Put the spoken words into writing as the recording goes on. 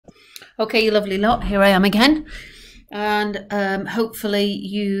Okay, you lovely lot, here I am again. And hopefully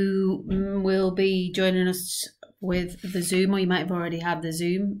you will be joining us with the Zoom, or you might have already had the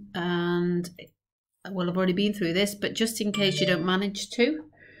Zoom and will have already been through this, but just in case you don't manage to,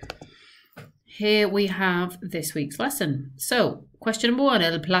 here we have this week's lesson. So, question number 1,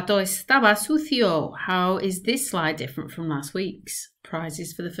 el plato estaba sucio. How is this slide different from last week's?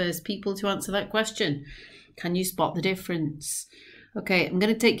 Prizes for the first people to answer that question. Can you spot the difference? Okay, I'm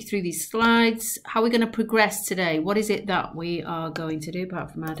going to take you through these slides. How are we going to progress today? What is it that we are going to do,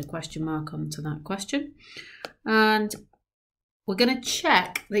 apart from add a question mark onto that question? And we're going to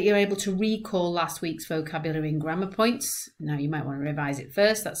check that you're able to recall last week's vocabulary and grammar points. Now, you might want to revise it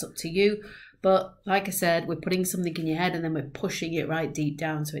first. That's up to you. But like I said, we're putting something in your head and then we're pushing it right deep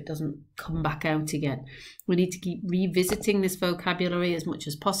down so it doesn't come back out again. We need to keep revisiting this vocabulary as much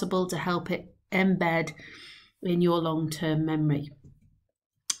as possible to help it embed in your long-term memory.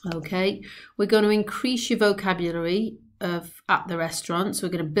 Okay, we're going to increase your vocabulary at the restaurant, so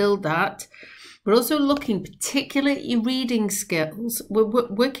we're going to build that. We're also looking particularly at your reading skills. We're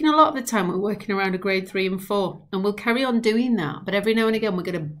working a lot of the time, we're working around a grade 3 and 4, and we'll carry on doing that. But every now and again, we're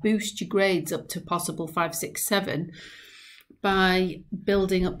going to boost your grades up to possible 5, 6, 7 by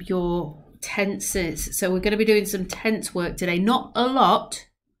building up your tenses. So we're going to be doing some tense work today. Not a lot,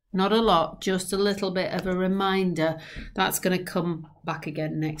 just a little bit of a reminder. That's going to come back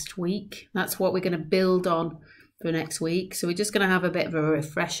again next week. That's what we're going to build on for next week. So we're just going to have a bit of a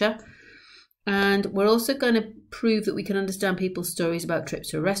refresher. And we're also going to prove that we can understand people's stories about trips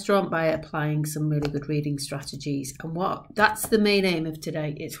to a restaurant by applying some really good reading strategies. And that's the main aim of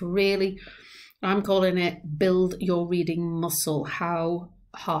today. It's really, I'm calling it build your reading muscle. How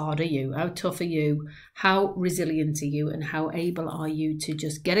hard are you? How tough are you? How resilient are you? And how able are you to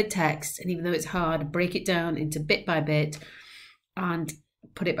just get a text, and even though it's hard, break it down into bit by bit and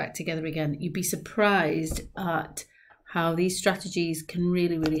put it back together again? You'd be surprised at how these strategies can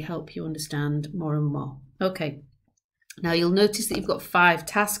really, really help you understand more and more. Okay, now you'll notice that you've got 5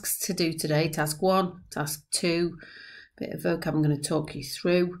 tasks to do today. Task 1, task 2, bit of vocab I'm going to talk you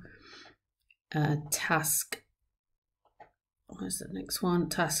through. Where's the next one?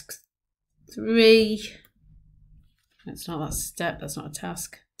 Task 3. That's not that step, that's not a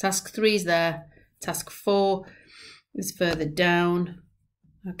task. Task 3 is there. Task 4 is further down,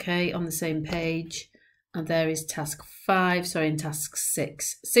 okay, on the same page. And there is task 5, sorry, and task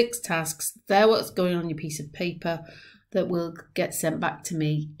 6. 6 tasks. They're what's going on your piece of paper that will get sent back to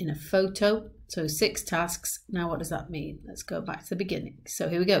me in a photo. So 6 tasks. Now what does that mean? Let's go back to the beginning. So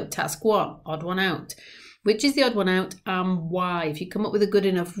here we go. Task 1, odd one out. Which is the odd one out and why? If you come up with a good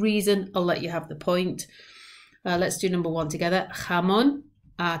enough reason, I'll let you have the point. Let's do number 1 together. Jamón,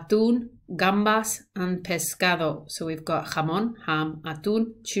 atún, gambas, and pescado. So we've got jamón, ham,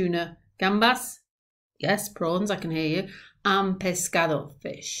 atún, tuna, gambas. Yes, prawns, I can hear you. And pescado,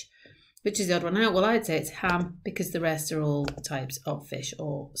 fish. Which is the odd one out? Well, I'd say it's ham because the rest are all types of fish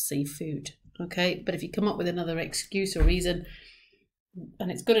or seafood. Okay, but if you come up with another excuse or reason and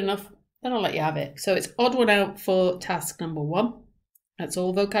it's good enough, then I'll let you have it. So it's odd one out for task number 1. That's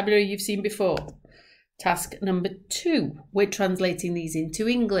all vocabulary you've seen before. Task number 2, we're translating these into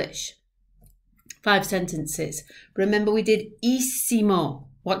English. 5 sentences. Remember we did ísimo.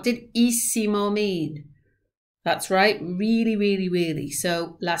 What did ísimo mean? That's right, really, really, really.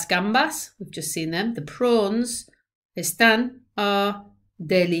 So las gambas, we've just seen them. The prawns are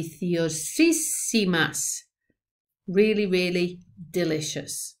deliciosísimas. Really, really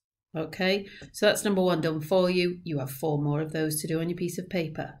delicious. Okay, so that's number 1 done for you. You have 4 more of those to do on your piece of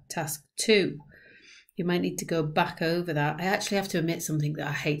paper. Task 2, you might need to go back over that. I actually have to admit something that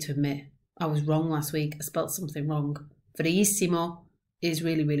I hate to admit. I was wrong last week. I spelled something wrong. Friísimo is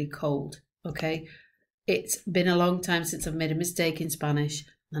really, really cold. Okay, it's been a long time since I've made a mistake in Spanish,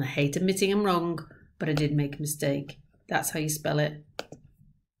 and I hate admitting I'm wrong, but I did make a mistake. That's how you spell it.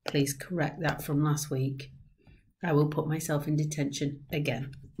 Please correct that from last week. I will put myself in detention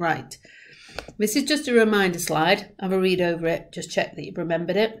again. Right, this is just a reminder slide. Have a read over it, just check that you've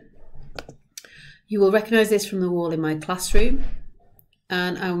remembered it. You will recognise this from the wall in my classroom,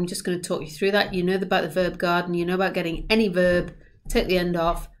 and I'm just going to talk you through that. You know about the verb garden, you know about getting any verb, take the end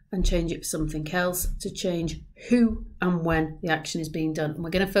off and change it for something else to change who and when the action is being done. And we're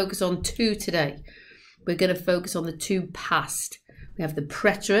going to focus on 2 today. We're going to focus on the 2 past. We have the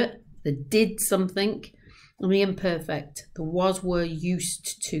preterite, the did something, and the imperfect, the was, were,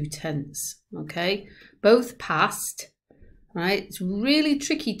 used to tense. Okay, both past, right? It's really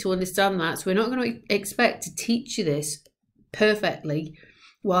tricky to understand that, so we're not going to expect to teach you this perfectly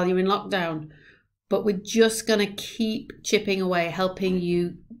while you're in lockdown, but we're just going to keep chipping away, helping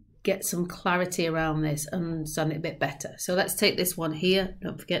you get some clarity around this and understand it a bit better. So let's take this one here.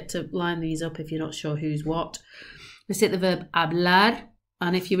 Don't forget to line these up if you're not sure who's what. Let's take the verb hablar.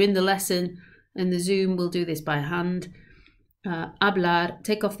 And if you're in the lesson in the Zoom, we'll do this by hand. Hablar,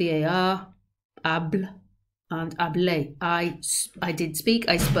 take off the AR, habl, and hablé. I did speak,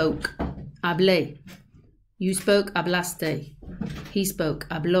 I spoke. Hablé. You spoke, hablaste. He spoke,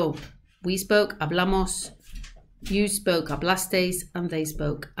 habló. We spoke, hablamos. You spoke, hablasteis, and they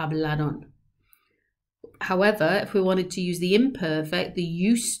spoke, hablaron. However, if we wanted to use the imperfect, the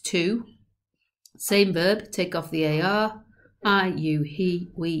used to, same verb, take off the AR. I, you,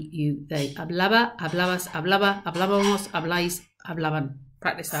 he, we, you, they. Hablaba, hablabas, hablaba, hablábamos, habláis, hablaban.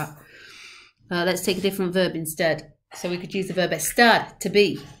 Practice that. Let's take a different verb instead. So we could use the verb estar, to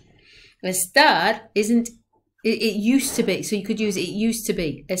be. Estar isn't, it used to be. So you could use it used to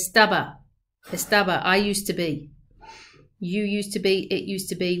be. Estaba, estaba, I used to be. You used to be, it used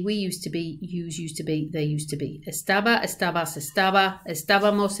to be, we used to be, yous used to be, they used to be. Estaba, estabas, estaba,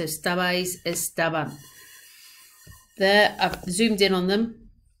 estábamos, estabais, estaban. There, I've zoomed in on them.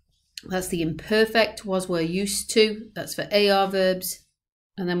 That's the imperfect, was, were, used to. That's for AR verbs.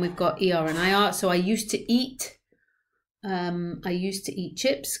 And then we've got ER and IR. So I used to eat. I used to eat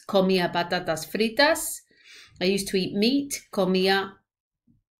chips. Comía patatas fritas. I used to eat meat. Comía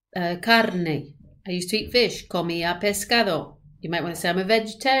carne. I used to eat fish. Comía pescado. You might want to say I'm a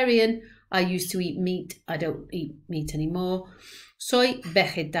vegetarian. I used to eat meat. I don't eat meat anymore. Soy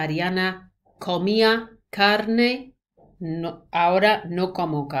vegetariana. Comía carne. No, ahora no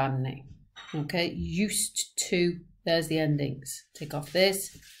como carne. Okay, used to. There's the endings. Take off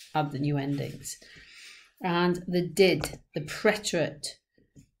this. Add the new endings. And the did, the preterite,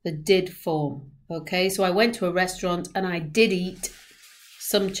 the did form. Okay, so I went to a restaurant and I did eat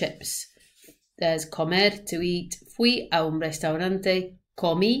some chips. There's comer, to eat. Fui a un restaurante.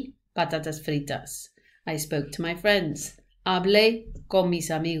 Comí patatas fritas. I spoke to my friends. Hablé con mis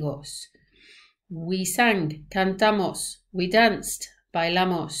amigos. We sang, cantamos. We danced,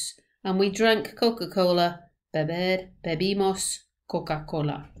 bailamos. And we drank Coca-Cola. Beber, bebimos,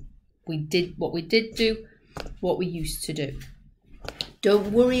 Coca-Cola. We did what we did do, what we used to do.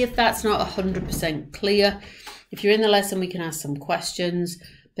 Don't worry if that's not 100% clear. If you're in the lesson, we can ask some questions.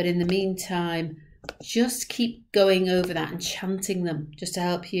 But in the meantime, just keep going over that and chanting them just to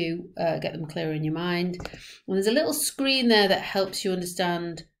help you get them clearer in your mind. And there's a little screen there that helps you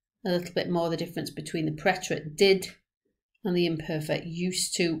understand a little bit more the difference between the preterite did and the imperfect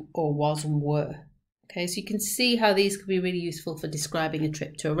used to or was and were. Okay, so you can see how these could be really useful for describing a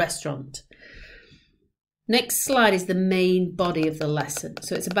trip to a restaurant. Next slide is the main body of the lesson.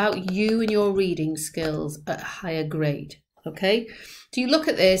 So it's about you and your reading skills at a higher grade. Okay, so you look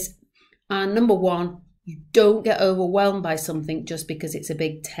at this and number one, you don't get overwhelmed by something just because it's a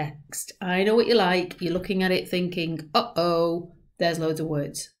big text. I know what you like. You're looking at it thinking, uh-oh, there's loads of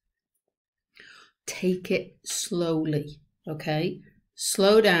words. Take it slowly, okay?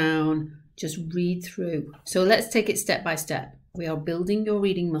 Slow down. Just read through. So let's take it step by step. We are building your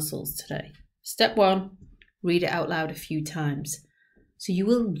reading muscles today. Step one, read it out loud a few times. So you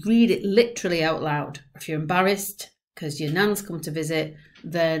will read it literally out loud. If you're embarrassed because your nan's come to visit,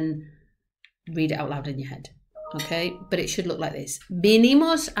 then read it out loud in your head. Okay, but it should look like this.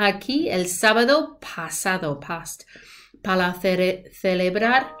 Vinimos aquí el sábado pasado, past, para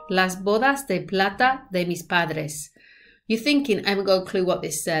celebrar las bodas de plata de mis padres. You're thinking, I haven't got a clue what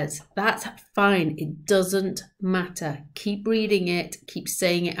this says. That's fine. It doesn't matter. Keep reading it. Keep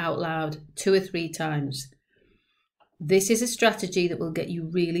saying it out loud 2 or 3 times. This is a strategy that will get you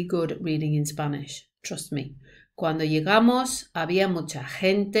really good at reading in Spanish. Trust me. Cuando llegamos, había mucha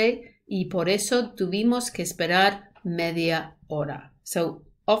gente y por eso tuvimos que esperar media hora. So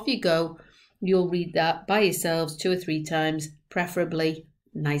off you go. You'll read that by yourselves 2 or 3 times, preferably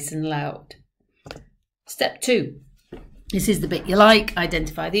nice and loud. Step 2. This is the bit you like.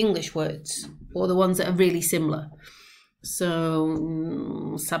 Identify the English words or the ones that are really similar. So,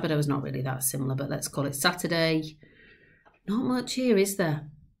 sábado is not really that similar, but let's call it Saturday. Not much here, is there?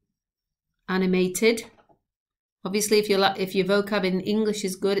 Animated. Obviously, if your vocab in English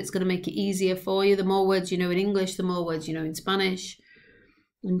is good, it's going to make it easier for you. The more words you know in English, the more words you know in Spanish.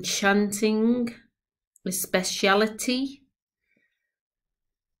 Enchanting. A speciality.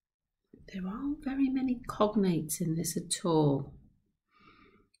 There aren't very many cognates in this at all.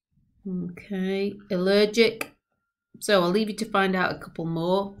 Okay, allergic. So I'll leave you to find out a couple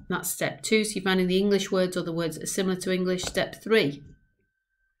more. That's step 2. So you're finding the English words or the words that are similar to English. Step 3.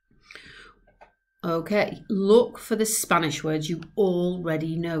 Okay, look for the Spanish words you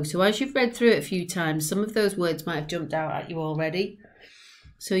already know. So as you've read through it a few times, some of those words might have jumped out at you already.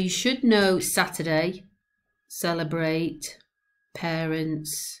 So you should know Saturday, celebrate,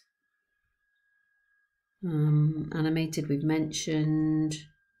 parents, animated we've mentioned.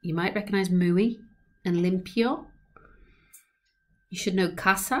 You might recognise muy and limpio. You should know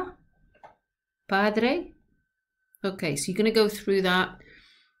casa, padre. Okay, so you're going to go through that.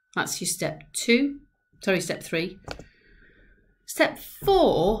 That's your step 3. Step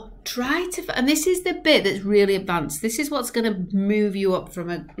 4, try to, and this is the bit that's really advanced. This is what's going to move you up from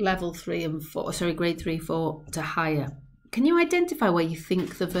a level 3 and 4, sorry, grade 3, 4 to higher. Can you identify where you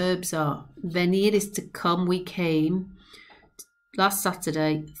think the verbs are? Venir is to come, we came. Last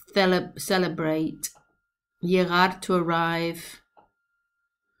Saturday, celebrate. Llegar, to arrive.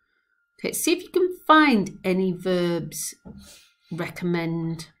 Okay, see if you can find any verbs.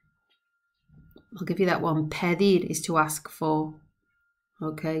 Recommend. I'll give you that one. Pedir is to ask for.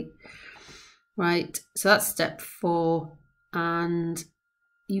 Okay. Right. So that's step 4. And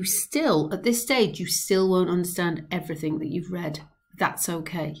you still, at this stage, you still won't understand everything that you've read. That's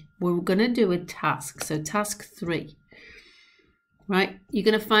okay. We're going to do a task. So task 3. Right. You're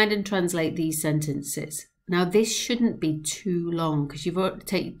going to find and translate these sentences. Now, this shouldn't be too long because you've already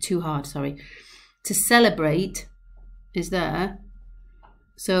taken too hard. Sorry. To celebrate is there.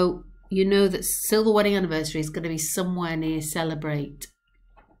 So you know that silver wedding anniversary is going to be somewhere near celebrate.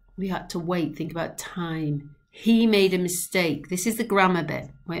 We had to wait, think about time. He made a mistake. This is the grammar bit.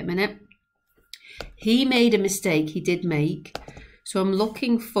 Wait a minute. He made a mistake. He did make. So I'm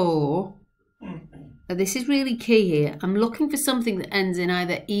looking for, this is really key here. I'm looking for something that ends in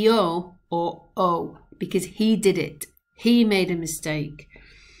either io or o because he did it. He made a mistake.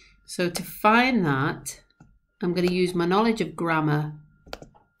 So to find that, I'm going to use my knowledge of grammar.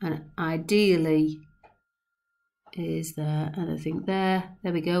 And ideally, is there anything there?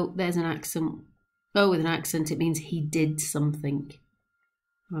 There we go. There's an accent. Oh, with an accent, it means he did something.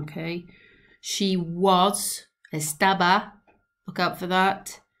 Okay. She was, estaba. Look out for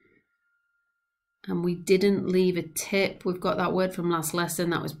that. And we didn't leave a tip. We've got that word from last lesson.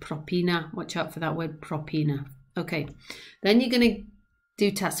 That was propina. Watch out for that word, propina. Okay. Then you're going to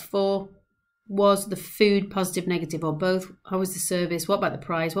do task 4. Was the food positive, negative, or both? How was the service? What about the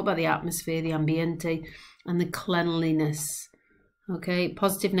price? What about the atmosphere, the ambiente, and the cleanliness? Okay,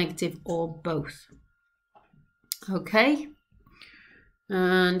 positive, negative, or both. Okay,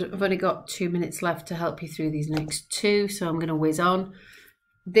 and I've only got 2 minutes left to help you through these next 2, so I'm going to whiz on.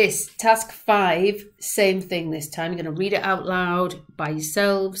 This, task 5, same thing this time. You're going to read it out loud by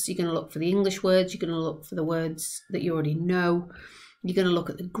yourselves. You're going to look for the English words. You're going to look for the words that you already know. You're going to look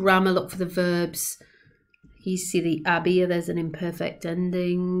at the grammar, look for the verbs. You see the había, there's an imperfect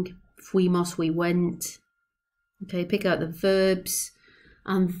ending. Fuimos, we went. Okay, pick out the verbs.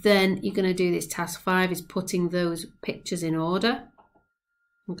 And then you're going to do this task 5 is putting those pictures in order.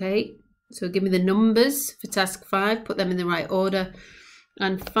 Okay, so give me the numbers for task 5, put them in the right order.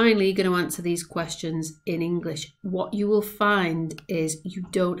 And finally, you're going to answer these questions in English. What you will find is you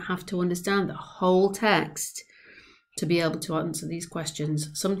don't have to understand the whole text to be able to answer these questions.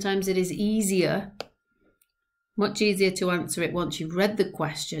 Sometimes it is easier, much easier to answer it once you've read the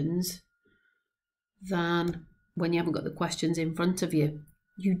questions than when you haven't got the questions in front of you.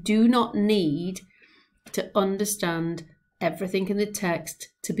 You do not need to understand everything in the text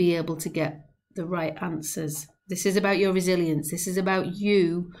to be able to get the right answers. This is about your resilience. This is about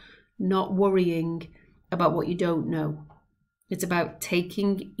you not worrying about what you don't know. It's about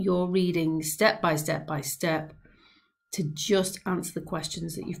taking your reading step by step by step to just answer the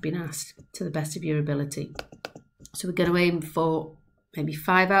questions that you've been asked to the best of your ability. So we're going to aim for maybe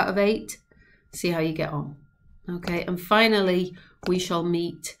 5 out of 8. See how you get on. Okay, and finally we shall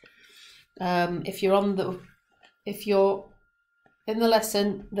meet. If you're in the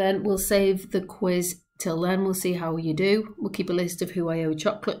lesson, then we'll save the quiz till then. We'll see how you do. We'll keep a list of who I owe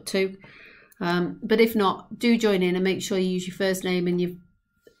chocolate to. But if not, do join in and make sure you use your first name and your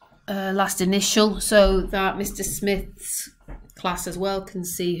last initial so that Mr. Smith's class as well can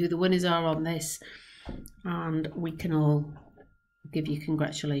see who the winners are on this, and we can all give you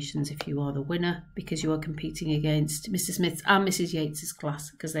congratulations if you are the winner, because you are competing against Mr. Smith's and Mrs. Yates's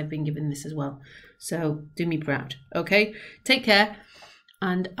class because they've been given this as well. So do me proud. Okay, take care,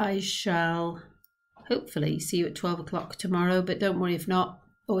 and I shall hopefully see you at 12 o'clock tomorrow, but don't worry if not.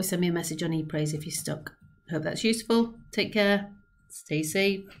 Always send me a message on ePraise if you're stuck. Hope that's useful. Take care. Stay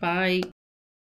safe. Bye.